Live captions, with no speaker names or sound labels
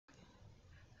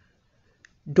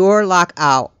Door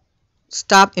lockout.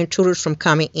 Stop intruders from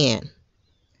coming in.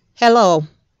 Hello,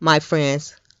 my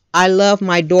friends. I love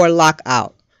my door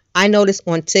lockout. I notice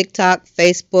on TikTok,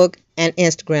 Facebook, and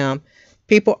Instagram,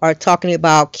 people are talking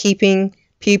about keeping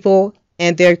people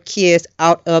and their kids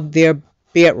out of their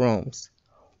bedrooms.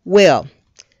 Well,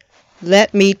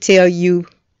 let me tell you,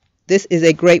 this is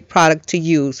a great product to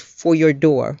use for your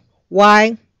door.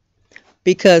 Why?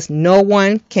 Because no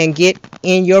one can get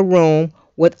in your room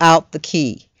without the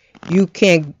key. You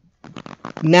can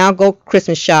now go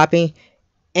Christmas shopping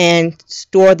and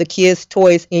store the kids'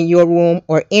 toys in your room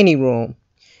or any room.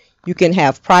 You can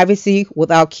have privacy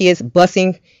without kids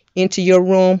busting into your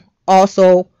room.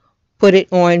 Also, put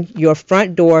it on your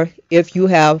front door if you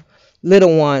have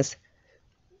little ones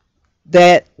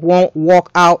that won't walk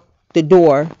out the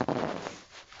door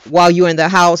while you're in the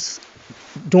house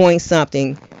doing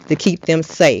something to keep them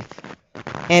safe.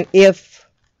 And if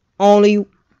only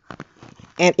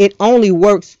and it only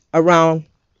works around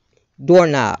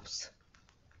doorknobs.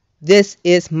 This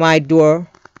is my door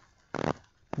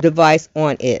device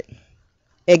on it.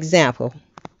 Example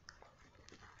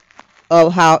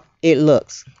of how it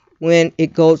looks when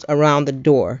it goes around the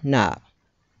door knob.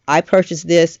 I purchased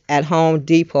this at Home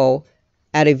Depot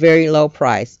at a very low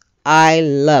price. I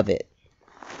love it.